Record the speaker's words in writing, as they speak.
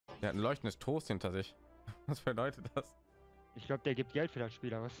Der hat ein leuchtendes Toast hinter sich. Was bedeutet das? Ich glaube, der gibt Geld für das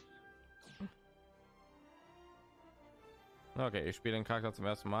Spiel aus. Okay, ich spiele den Charakter zum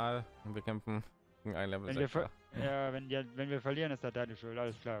ersten Mal und wir kämpfen gegen ein Level 6. Ja, wenn wir verlieren, ist das deine Schuld.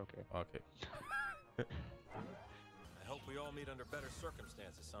 Alles klar, okay. Okay. I hope we all meet under better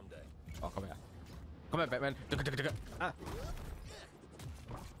circumstances someday. Oh, komm her. Komm her, Batman.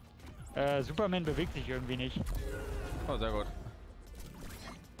 Superman bewegt sich irgendwie nicht. Oh, sehr gut.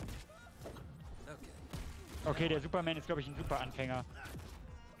 Okay, der Superman ist, glaube ich, ein super Anfänger.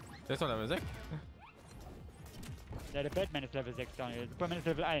 Der ist doch Level 6. Ja, der Batman ist Level 6, Daniel. Superman ist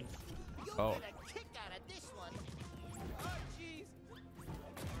Level 1. Oh.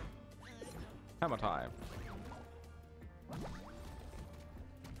 Hammer Time.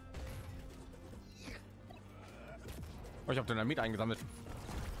 Oh, ich habe Dynamit eingesammelt.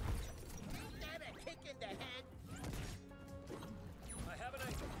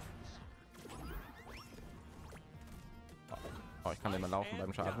 Oh, ich kann immer laufen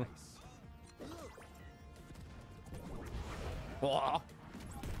beim Schaden. Boah.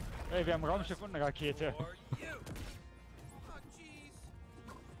 Hey, wir haben ein Raumschiff und eine Rakete.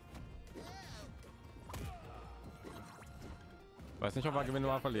 Weiß nicht, ob wir gewinnen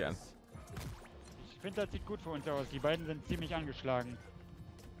oder verlieren. Ich finde, das sieht gut für uns aus. Die beiden sind ziemlich angeschlagen.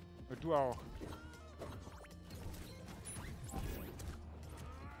 Und du auch.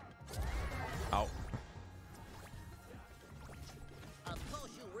 Au.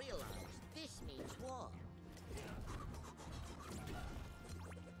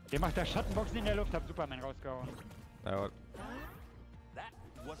 Der macht da Schattenboxen in der Luft, hab Superman rausgehauen. Ja,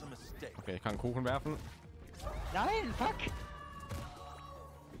 okay, ich kann Kuchen werfen. Nein, fuck!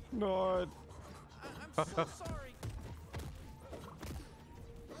 Nein.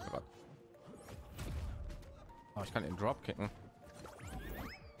 Oh, ich kann den Drop kicken.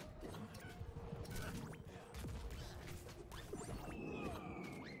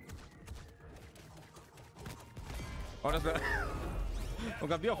 Oh, das wäre. Und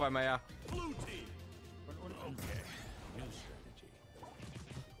gab die auf einmal ja.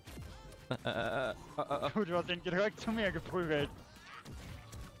 Du hast ihn direkt zu mir geprügelt.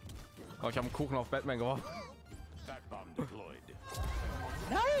 Oh, ich habe einen Kuchen auf Batman geworfen.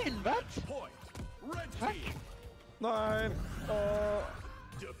 Nein, was? Fuck. Nein. Oh.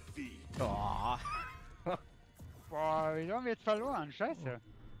 Oh. Boah, wieso haben wir jetzt verloren? Scheiße.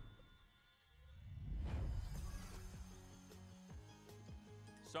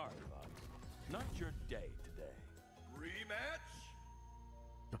 Sorry, Bob. Not your day today. Rematch?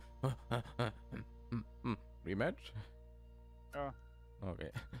 Rematch? Ja.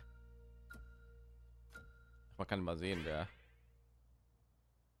 Okay. Man kann mal sehen, wer.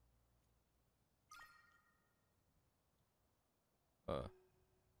 Huge.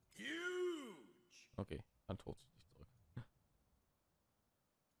 Okay, dann tot dich zurück.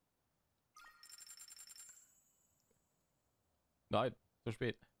 Nein, zu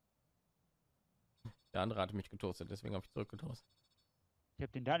spät. Der andere hatte mich getoastet, deswegen habe ich zurückgetoastet. Ich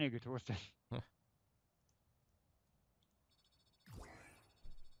habe den Daniel getoastet.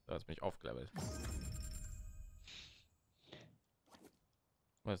 Da ist mich aufgelevelt.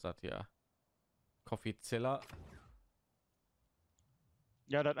 Was ist das hier? Coffeezilla.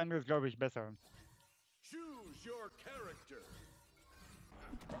 Ja, das andere ist, glaube ich, besser. Choose your character.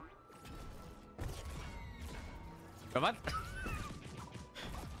 Ja, was?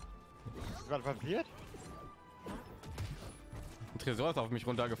 Ist was passiert? Ein Tresor ist auf mich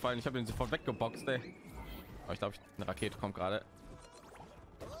runtergefallen. Ich habe ihn sofort weggeboxt, ey. Aber ich glaube, eine Rakete kommt gerade.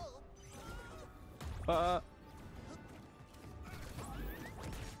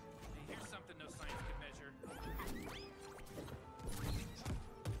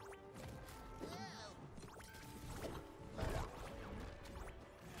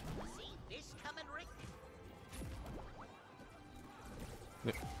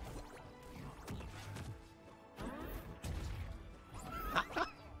 Nee.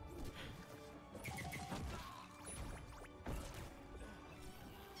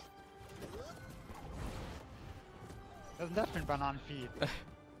 Was ist denn das für ein Bananenvieh?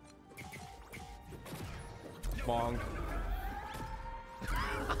 Bonk.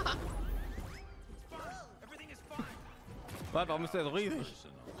 Was, warum ist der so riesig?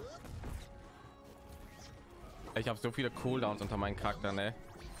 Ich habe so viele Cooldowns unter meinen Charakteren, ne?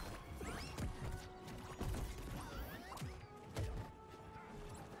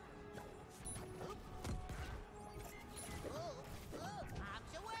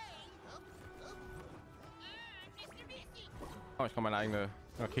 Oh, ich kann meine eigene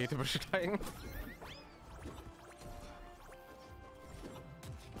Rakete besteigen.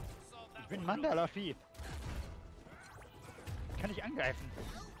 bin Mandala-Vieh. Kann ich angreifen?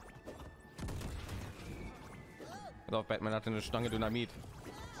 Also Batman hatte eine Stange Dynamit.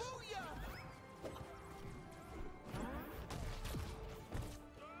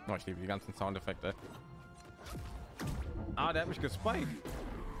 Oh, ich liebe die ganzen Soundeffekte. Ah, der hat mich gespiked.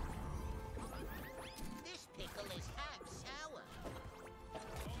 This pickle is half sour.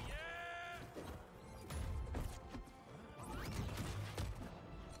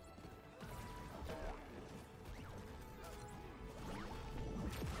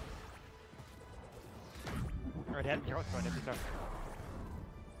 Oh, der hat mich rausgehauen, der Pisser.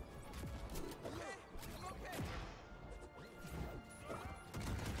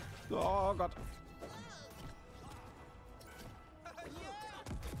 Oh Gott.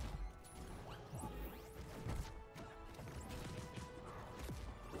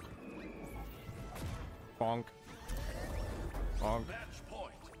 Bonk. Bonk. Match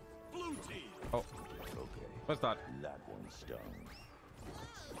point. Blue team. Oh, was ist das? That one stung.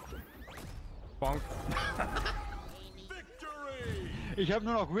 Bonk. Victory. Ich habe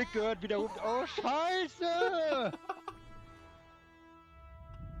nur noch Rick gehört, wie der ruft. Oh, Scheiße!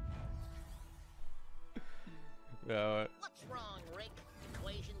 Ja, What's wrong, Rick?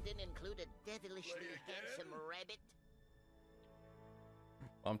 Equation didn't include a devilishly handsome rabbit.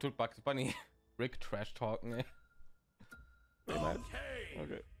 warum tut Bugs Bunny Rick Trash talken, ey? Okay.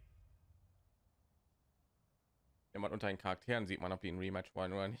 Okay. Jemand unter den Charakteren sieht man, ob die ein Rematch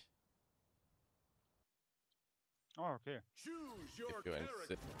wollen oder nicht. Oh, okay. Choose your If you're in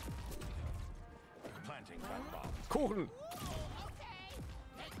character. Planting that bomb. Kuchen. Okay,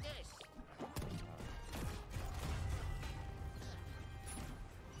 take this.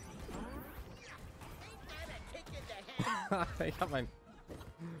 Ain't that a kick in the head? Ich habe ein.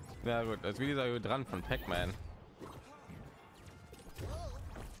 Ja gut, das ist wie dieser dran von Pac-Man.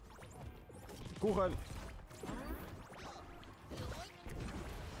 Kuchen.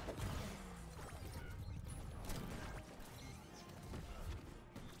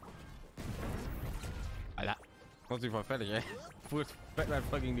 Alter, muss ich voll fertig, ey. Fuß Pac-Man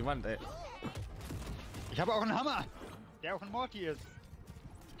voll gegen die Wand, ey. Ich habe auch einen Hammer, der auch ein Morty ist.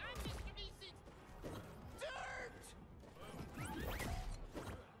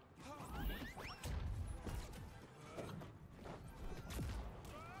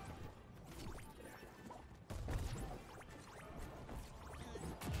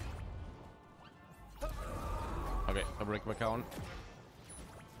 Okay, ich habe Rick bekommen.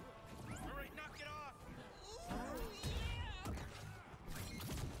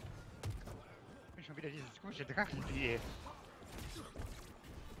 Ich bin schon wieder dieses komische Drachenvieh.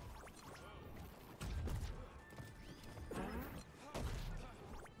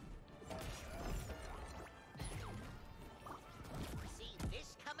 See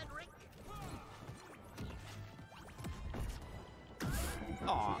this coming, Rick?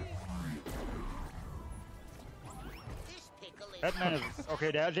 Oh, This pickle is Batman ist.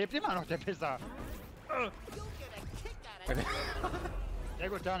 Okay, der lebt immer noch, der Pisser. You'll get a kick out of it. Sehr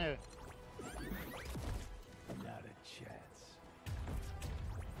gut, Daniel. Not a chance.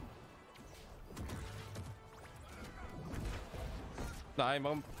 nein,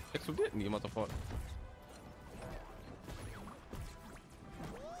 warum explodierten die immer sofort?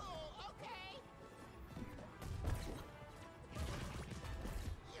 Oh, okay.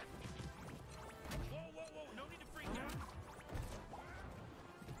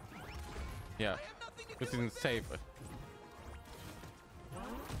 Ja, wir sind safe.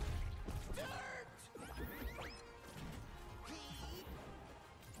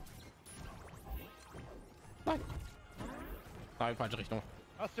 Nein. Nein, falsche Richtung.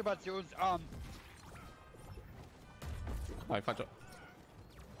 Masturbationsarm. Nein, falsche.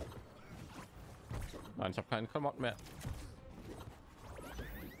 Nein, ich habe keinen Klamotten mehr.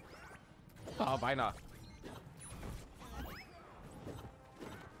 Ah, beinahe.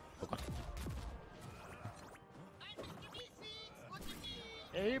 Oh Gott.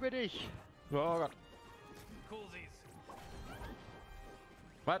 Erhebe dich. Oh Gott.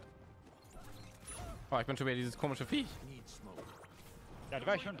 Was? Oh, ich bin schon wieder dieses komische Viech. Das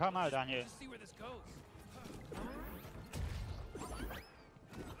war ich schon ein paar Mal, Daniel.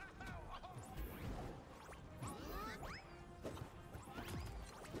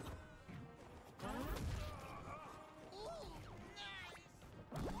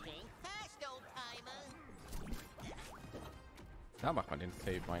 Think fast, old timer. Da macht man den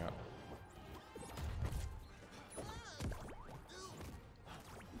Save, mein Gott.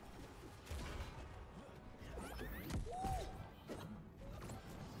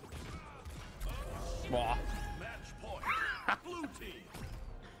 Boah. Match point. Blue team.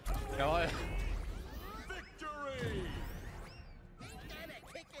 Jawohl. Victory! Ain't that a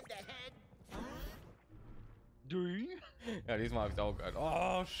kick in the head? Du? Ja, diesmal habe ich auch gehört.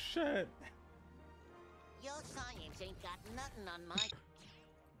 Oh shit. Your science ain't got nothing on my.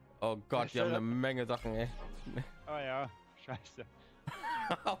 Oh Gott, die haben eine Menge Sachen, ey. Oh ja, scheiße.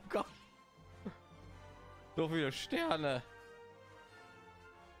 Oh Gott. So viele Sterne.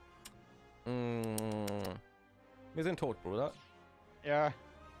 Wir sind tot, Bruder. Ja.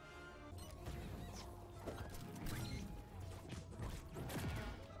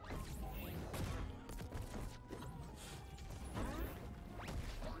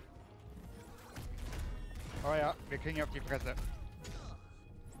 Oh ja, wir kriegen hier auf die Fresse.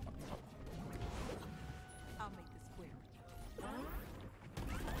 I'll make this quick.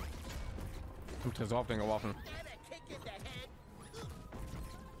 Zum Tresor auf den geworfen. That a kick in the head?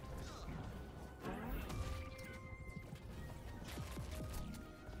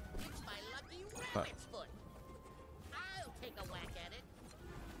 It's my lucky rabbit's foot. I'll take a whack at it.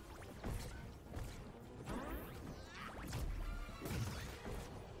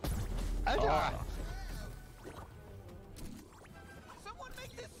 Alter! Someone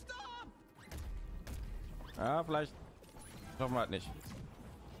make this stop! Ja, vielleicht schaffen wir halt nicht.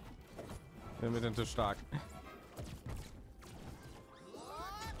 Wir sind zu stark.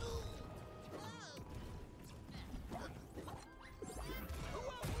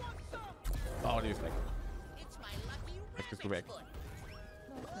 Oh, die ist weg. It's my lucky Jetzt bist du weg. rabbit's foot.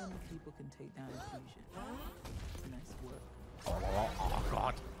 Not many people can take down fusion. Nice work. Oh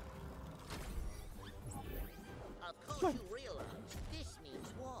Gott. Of course you realize this means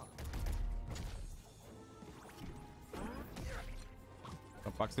war.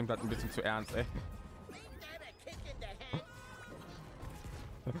 Der Bugs nimmt halt ein bisschen zu ernst, ey. Ain't that a kick in the head?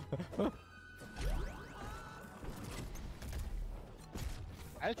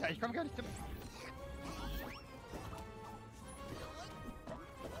 Alter, ich komme gar nicht zum...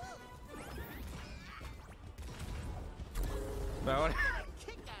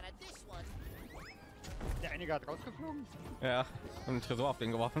 Kick out of this one. Der einige hat rausgeflogen. Ja, und einen Tresor auf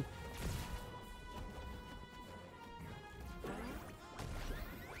den geworfen.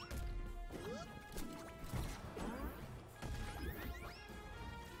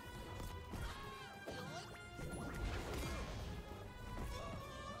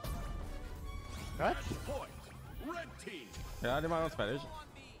 Was? Point. Red team. Ja, den machen wir uns fertig.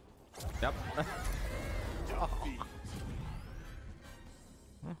 Ja. Defeat.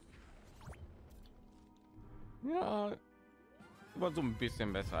 Ja, war so ein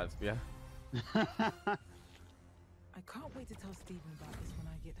bisschen besser als wir. I can't wait to tell Stephen about this when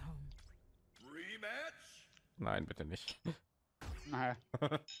I get home. Rematch. Nein, bitte nicht. Naja.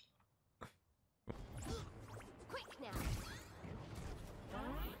 Quick now.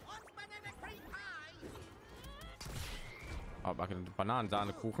 What's banana cream pie? Aber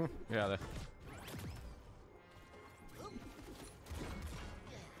Bananensahnekuchen. Ja,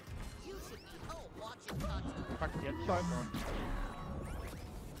 You should be home watching cartoons. Fuck, jetzt Scheiße.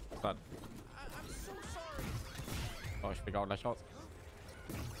 das. I'm so sorry. Oh, ich fliege auch gleich raus.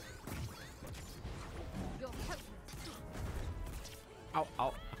 Au,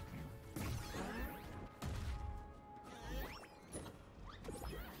 au.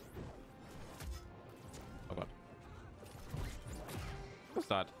 Oh Gott. Was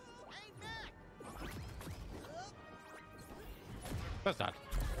ist das? Was ist das?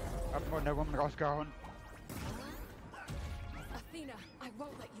 Hab von der Woman rausgehauen. Athena, I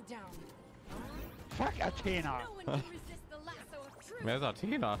won't let you down. Fuck, Athena. No one can resist the lasso of truth. Wer ist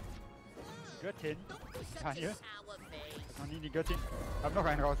Athena? Göttin. Such Daniel. a sour face. Noch nie die Göttin. Hab noch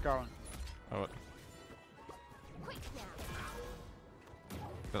einen rausgehauen. Oh, Quick now.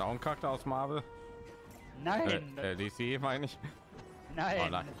 ist das auch ein Charakter aus Marvel? Nein. DC meine ich. Nein. Oh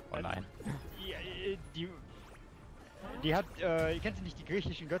nein, oh nein. Die hat, kennst du nicht die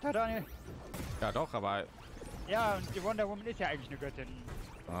griechischen Götter, Daniel? Ja doch, aber Ja, und die Wonder Woman ist ja eigentlich eine Göttin.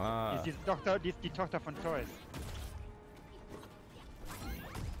 ah, Die ist die Tochter von Zeus.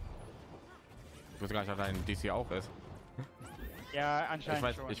 ich wusste gar nicht, dass ein DC auch ist. Ja, Ich anscheinend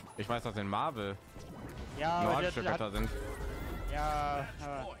weiß, schon. ich weiß, dass in Marvel Ja, aber nordische das Götter sind. Ja,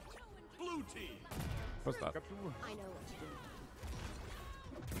 Point. Blue team. Was ist das? ich glaub, du I know what to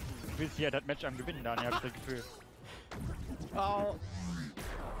do. willst hier das Match am Gewinnen, Daniel, hab ich das Gefühl. Au.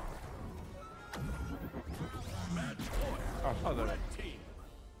 Match point. Ach, Also, Red team.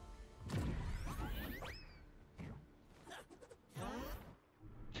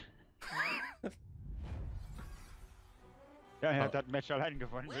 ja, er hat das Match allein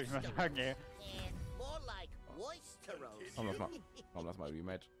gewonnen, würde ich mal sagen, ey. And more like Oysteros. Komm, lass mal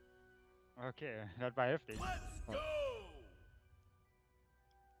Rematch. Okay, das war heftig. Let's go!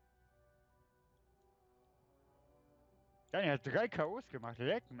 Daniel hat 3 KOs gemacht,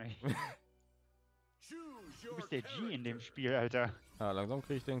 leck mich. Choose Du your bist der G in dem character. Spiel, Alter. Ja, langsam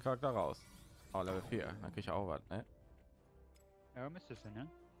kriege ich den Charakter raus. Oh, Level 4. Dann kriege ich auch was, ne? Ja, müsstest du, ne?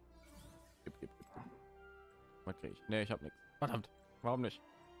 Gib. Was kriege ich? Ne, ich habe nichts. Verdammt. Warum nicht?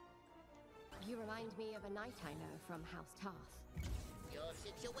 You remind me of a knight I know from House Darth. Your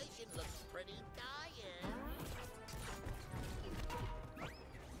situation looks pretty dire.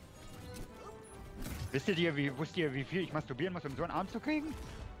 Wusst ihr, wie viel ich masturbieren muss, um so einen Arm zu kriegen?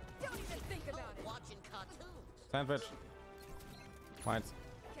 Don't even think about it. Watching cartoons. Sandwich. Meins.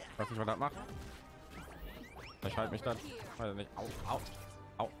 Weiß nicht, was das macht. Ich halte mich dann. Weiß nicht. Au, au.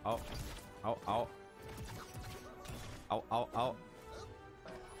 Au, au. Au, au. Au, au, au.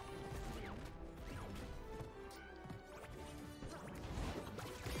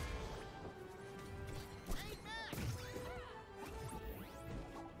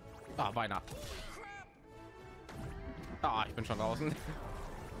 Ah, beinahe. Ah, ich bin schon draußen. I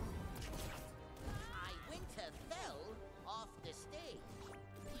winter fell off the stage.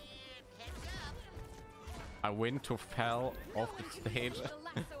 And heads up. I win to fell off the stage. The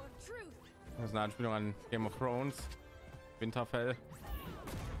lasso of truth. Das ist eine Anspielung an Game of Thrones. Winterfell.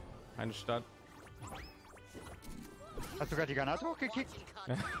 Eine Stadt. Hast du gerade die Granate hochgekickt? Watching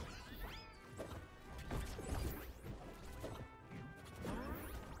cartoons.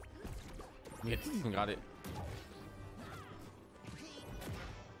 Jetzt sind gerade.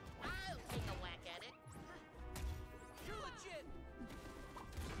 I'll take a whack at it.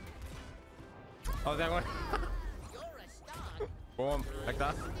 Oh, sehr gut. You're a star. Boom. Weg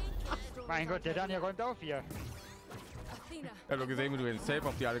da. Mein Gott, der Daniel räumt auf hier. Athena. Ich habe nur gesehen, wie du den Safe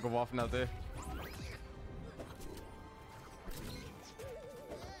auf die alle geworfen hast. Ey.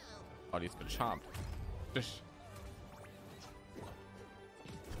 Oh, die ist gecharmt. Tisch.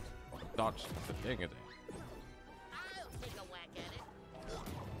 Dodge. Das ist Ding gesehen. I'll take a whack at it.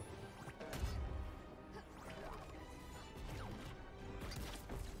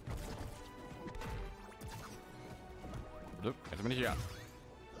 Jetzt bin ich hier.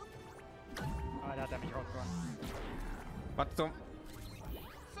 Ah, da hat er mich rausgehauen. Was zum?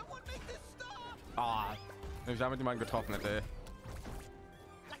 Ah, wenn ich damit jemanden getroffen hätte. Ey.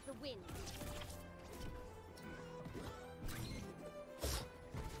 Like the wind.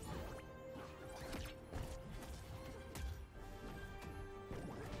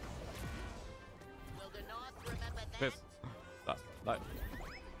 Will the North remember that? Piss. Das. Nein.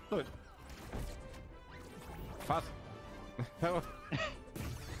 Gut. Was?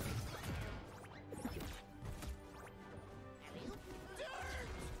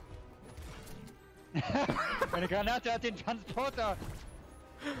 Meine Granate hat den Transporter.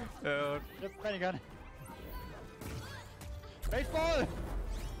 Ich Jetzt meine Granate. Baseball!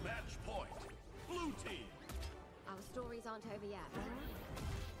 Match point. Blue team. Our stories aren't over yet.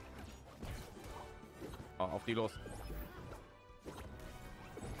 Oh, auf die los.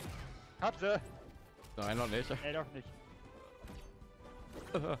 Hab sie. Nein, noch nicht. Nee, doch nicht.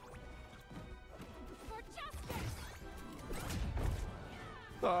 For justice.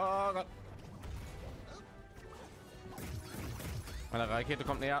 Oh Gott. Meine Rakete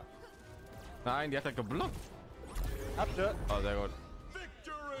kommt näher. Nein, die hat er geblockt. Hab sie. Oh, sehr gut.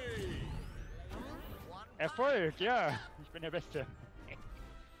 Victory. Erfolg, ja. Ich bin der Beste.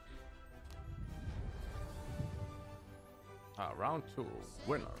 Ah, Round 2.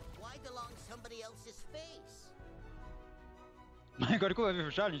 Winner. Why belong somebody else's face? Mein Gott, guck mal, wie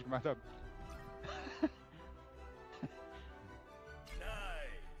viel Schaden ich gemacht habe.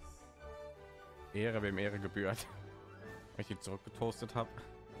 Nice. Ehre, wem Ehre gebührt. Wenn ich die zurückgetoastet habe.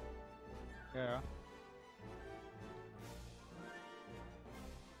 Ja.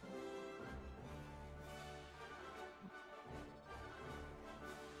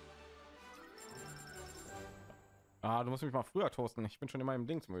 Ah, du musst mich mal früher toasten. Ich bin schon in meinem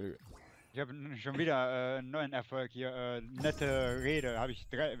Dingsmüll. Ich habe schon wieder einen neuen Erfolg hier. Nette Rede. Habe ich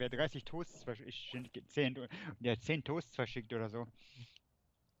wer 30 Toasts verschickt, 10, der 10 Toasts verschickt oder so.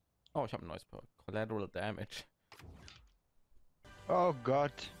 Oh, ich habe ein neues Perk. Collateral Damage. Oh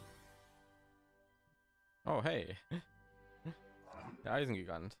Gott. Oh, hey. Der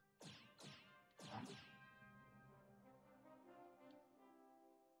Eisengigant.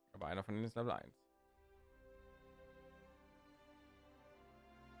 Aber einer von denen ist Level 1.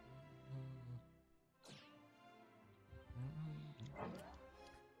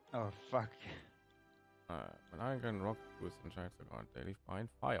 Oh fuck. When I can rock boost and checks around daily behind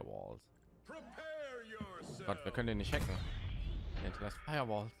firewalls. Prepare yourself. Gott, wir können den nicht hacken. Er hinterlässt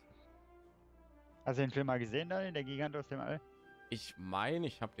Firewalls. Hast du den Film mal gesehen, Daniel? Der Gigant aus dem All? Ich meine,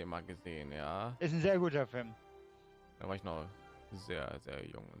 ich habe den mal gesehen, ja. Ist ein sehr guter Film. Da war ich noch sehr, sehr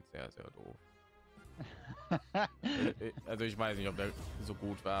jung und sehr, sehr doof. Also ich weiß nicht, ob der so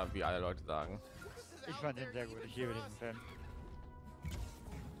gut war, wie alle Leute sagen. Ich fand den sehr gut. Ich liebe diesen Film.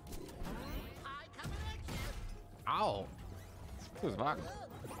 Au! Das war.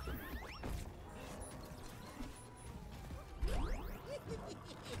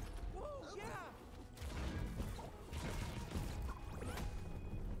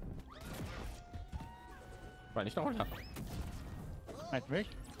 War nicht noch runter. Meinst du mich?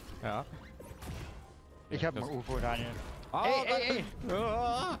 Ja. Ich habe ein Das- UFO, Daniel. Oh, Ey!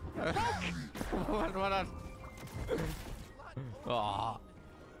 Oh. Was war das? Oh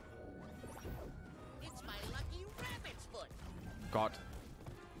It's my lucky rabbit's foot. Gott.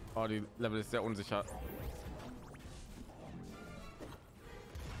 Oh, die Level ist sehr unsicher.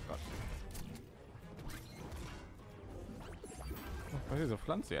 Gott. Was ist diese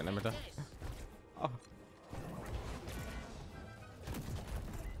Pflanze hier in der Mitte? Oh.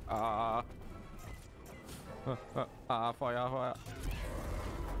 Ah. Feuer, Feuer.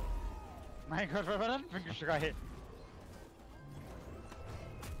 Mein Gott, was war das für ein Geschrei?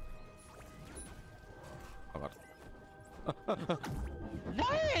 Oh Gott.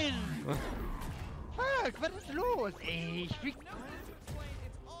 Nein! Fuck, was ist los? Ey, ich flieg...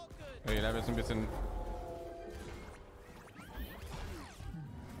 Die Level ist ein bisschen.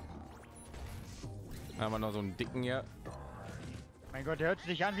 Da haben wir noch so einen dicken hier. Mein Gott, der hört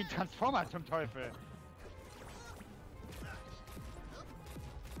sich an wie ein Transformer zum Teufel.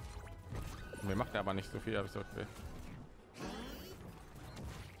 Mir macht er aber nicht so viel, habe ich so viel.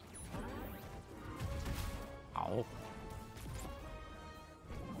 Au.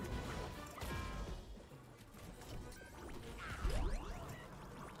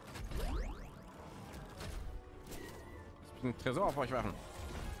 Ich bin ein Tresor auf euch werfen.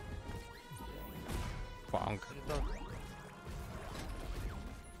 Bonk.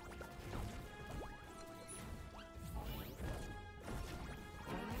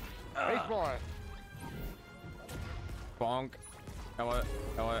 Baseball. Bonk. Jawohl,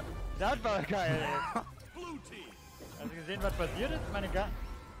 jawohl. Das war geil, ey. Blue team. Hast du gesehen, was passiert ist? Meine Ga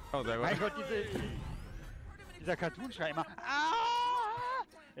Oh, sehr gut. Mein Gott, dieser Cartoon-Schrei immer. Ah!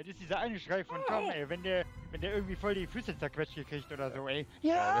 Das ist dieser eine Schrei von Tom, ey. Wenn der irgendwie voll die Füße zerquetscht gekriegt oder so, ey.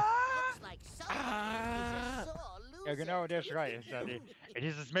 Ja! Looks like someone is a sore loser. Ja, genau, der Schrei ist das, ey.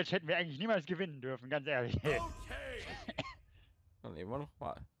 Dieses Match hätten wir eigentlich niemals gewinnen dürfen, ganz ehrlich. Ey. Okay. Dann nehmen wir noch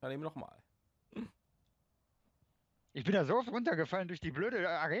mal. Dann nehmen wir noch mal. Ich bin da so oft runtergefallen durch die blöde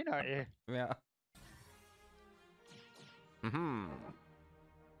Arena, ey. Ja. Mhm.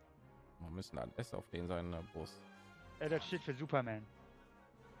 Wir müssen dann S auf den seinen Brust. Ja, das steht für Superman.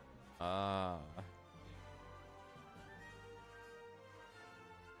 Ah.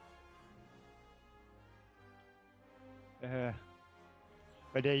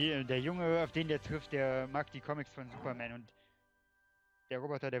 Weil der Junge, auf den der trifft, der mag die Comics von Superman und der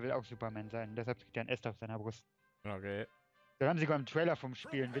Roboter, der will auch Superman sein. Deshalb kriegt er ein S auf seiner Brust. Okay. Da haben sie sogar im Trailer vom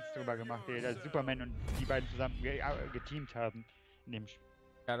Spiel einen Witz drüber gemacht, dass Superman und die beiden zusammen geteamt haben in dem Spiel.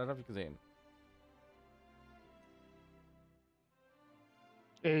 Ja, das habe ich gesehen.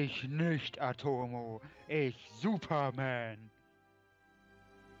 Ich nicht Atomo, ich Superman.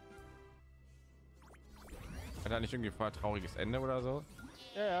 Hat er nicht irgendwie vorher trauriges Ende oder so?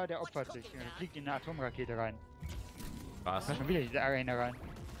 Ja, der opfert sich und fliegt in eine Atomrakete rein. Was? Schon wieder diese Arena rein.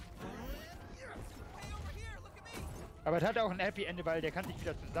 Aber es hat auch ein Happy Ende, weil der kann sich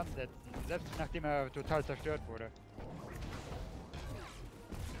wieder zusammensetzen, selbst nachdem er total zerstört wurde.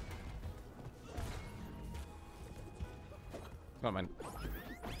 War mein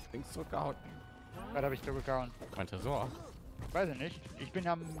Dings zurückgehauen. Was habe ich zurückgehauen? Mein Tresor. Weiß ich nicht. Ich bin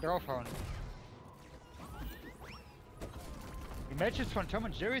am draufhauen. Die Matches von Tom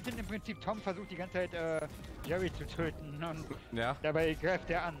und Jerry sind im Prinzip, Tom versucht die ganze Zeit Jerry zu töten und Ja. dabei greift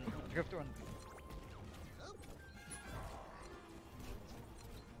er an und trifft uns.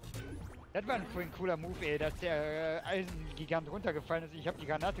 Das war vorhin ein cooler Move, ey, dass der Eisengigant runtergefallen ist. Ich habe die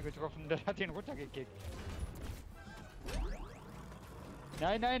Granate getroffen, das hat ihn runtergekickt.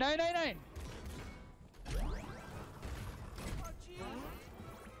 Nein, nein, nein, nein, nein!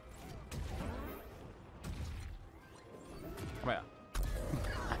 Aber ja.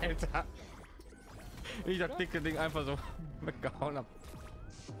 Alter. Wie ich das dicke Ding einfach so weggehauen habe.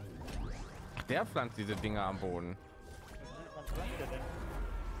 Der pflanzt diese Dinger am Boden. Was pflanzt der denn?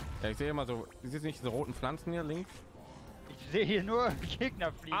 Ja, ich sehe immer so, siehst du nicht diese roten Pflanzen hier links? Ich sehe hier nur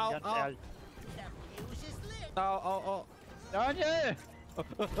Gegner fliegen, Au, ganz au. ehrlich. The fuse is lit. Au, au, au. Daniel!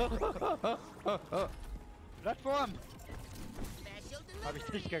 Plattform! Special Habe ich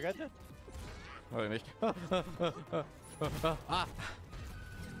delivery. dich gerettet? Oder nicht? Ah.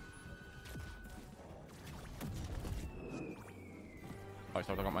 Oh, ich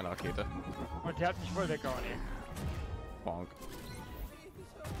glaube, da kommt meine Rakete. Und der hat mich voll weggehauen, ey. Bonk.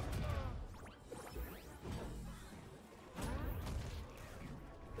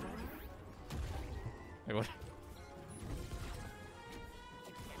 Ja, gut.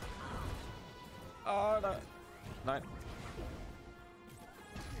 Ah, da. Nein.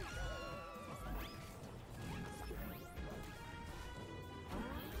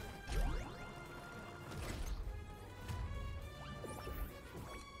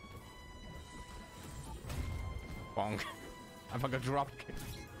 Bonk. Einfach gedroppt.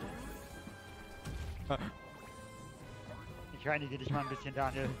 Ich reinige dich mal ein bisschen,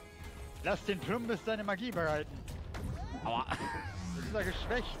 Daniel. Lass den Plumbus seine Magie bereiten. Aua. Jetzt ist er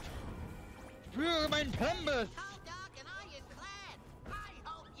geschwächt. Spüre meinen Plumbus! Hot dog and ironclad. I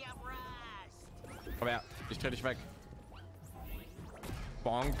hope you rust. Komm her, ich dreh dich weg.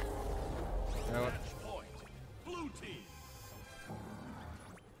 Bonk. Ja, gut. Match point. Blue team.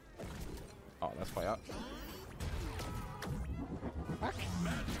 Oh, das Feuer. Match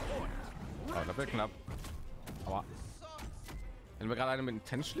point. Oh, das wird knapp. Aber wenn wir gerade einen mit dem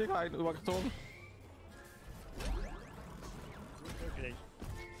Tennisschläger einen übergezogen. Wirklich.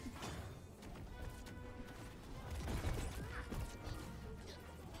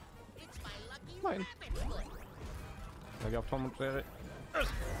 It's my lucky Nein. rabbit foot. Da gab Tom und Jerry.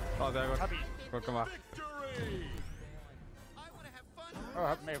 Oh, sehr gut. Hab ihn. Gut gemacht. Victory. Oh,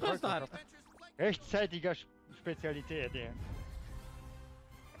 hat mir Erfolg Nein. gebracht. Rechtzeitiger Spezialität, ey.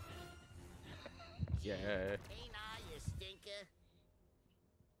 Yeah. Hey, now, you stinker.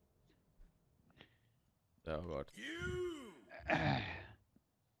 Ja, oh Gott. You.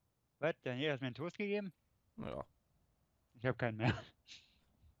 Was? Daniel, hast du mir einen Toast gegeben? Ja. Ich habe keinen mehr.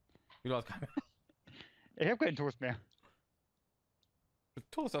 Wie du hast keinen Ich habe keinen Toast mehr.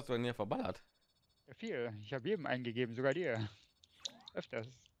 Toast hast du denn hier verballert? Viel. Ich habe jedem eingegeben, sogar dir. Öfters.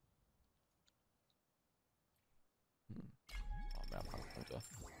 Oh, mehr Punkte.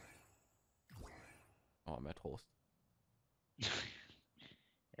 Oh, mehr Trost.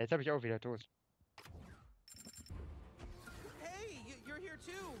 Jetzt habe ich auch wieder Toast. Hey, you're here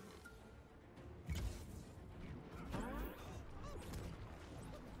too.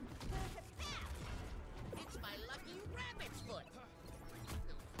 It's my lucky rabbit's foot.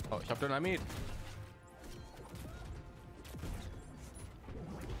 Oh, ich hab Dynamit.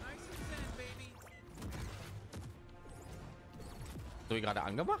 Nice and zen, baby. So wie gerade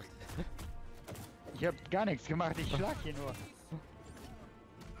angemacht? Ich habe gar nichts gemacht, ich schlag hier nur.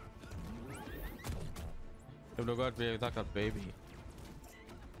 Ich hab nur gehört, wie er gesagt hat, Baby.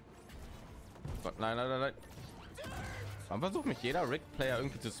 Gott, nein, nein, nein, nein. Warum versucht mich jeder Rick-Player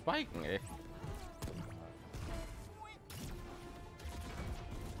irgendwie zu spiken, ey?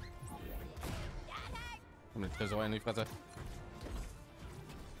 Und mit Tresor in die Fresse.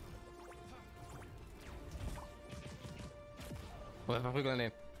 Oder verprügeln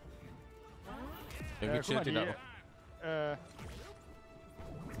den. Irgendwie Guck mal, chillt die da. Ist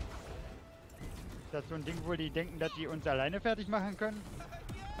das so ein Ding, wo die denken, dass die uns alleine fertig machen können?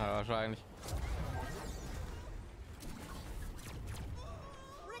 Ja, wahrscheinlich.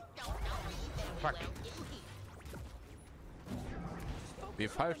 Rick don't know me very Fuck. well, do he? Wie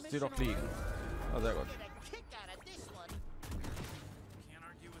falsch sie doch fliegen. Ah, sehr gut. Get a kick out of this one. Can't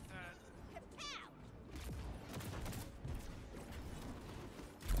argue with that. Kapow!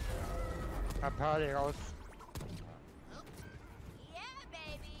 Hab Harley raus. Yeah,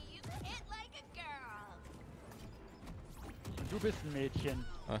 baby, you can hit like a girl. Du bist ein Mädchen.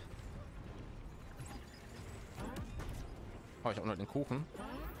 Oh, ich habe nur den Kuchen.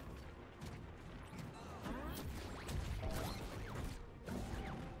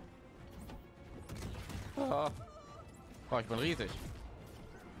 Ah. Oh, ich bin riesig.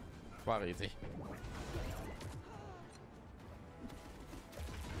 Ich war riesig.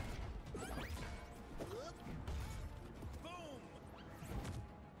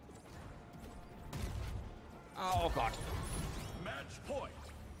 Oh Gott. Match point.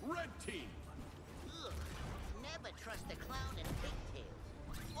 Red team. Ugh, never trust a clown in pigtails.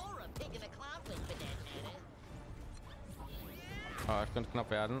 Or a pig in a clown wig, for that matter. Ah, ich könnte knapp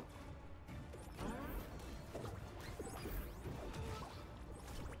werden.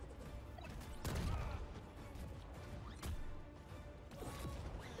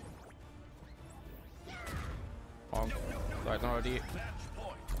 Oh, seid noch die. Match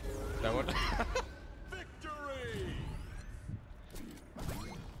point. Sehr gut. Victory.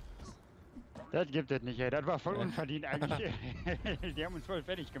 Das gibt es nicht, ey. Das war voll unverdient eigentlich. Die haben uns voll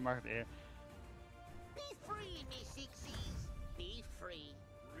fertig gemacht, ey. Be free, me Sixies. Be free.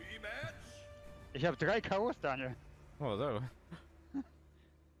 Rematch. Ich habe 3 K.O.s, Daniel. Oh, so.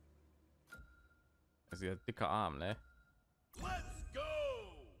 Das ist ja dicker Arm, ne? Let's go.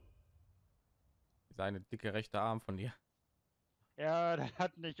 Seine dicke rechte Arm von dir. Ja, das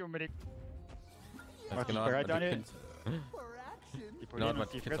hat nicht unbedingt... Das Mach dich genau, bereit, was die Daniel? Kids- Die polieren was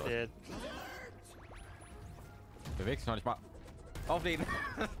uns die die Kids Fresse jetzt. Bewegst dich noch nicht mal. Auf den.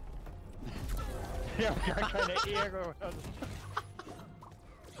 Die haben gar keine Ehre oder so.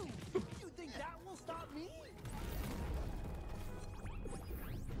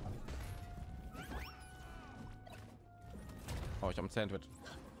 Oh, ich hab ein Sandwich.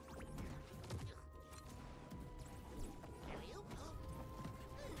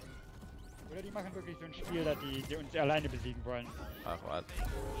 Oder die machen wirklich so ein Spiel, dass die uns alleine besiegen wollen. Ach was.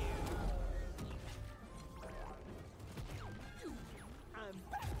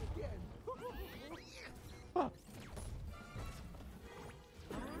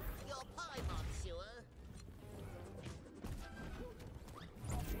 Your pie, monsieur.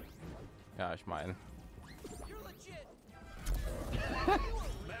 Ja, ich meine. You're legit.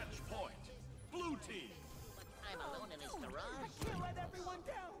 Match point. Blue team. But I'm alone in his garage.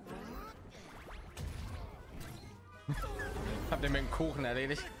 Habt ihr mir den Kuchen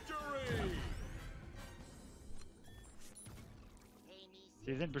erledigt? Victory. Hey, me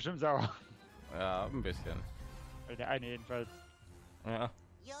Sie sind bestimmt sauer. Ja, ein bisschen. Der eine jedenfalls. Ja.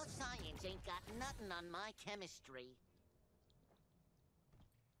 Your science ain't got nothing on my chemistry.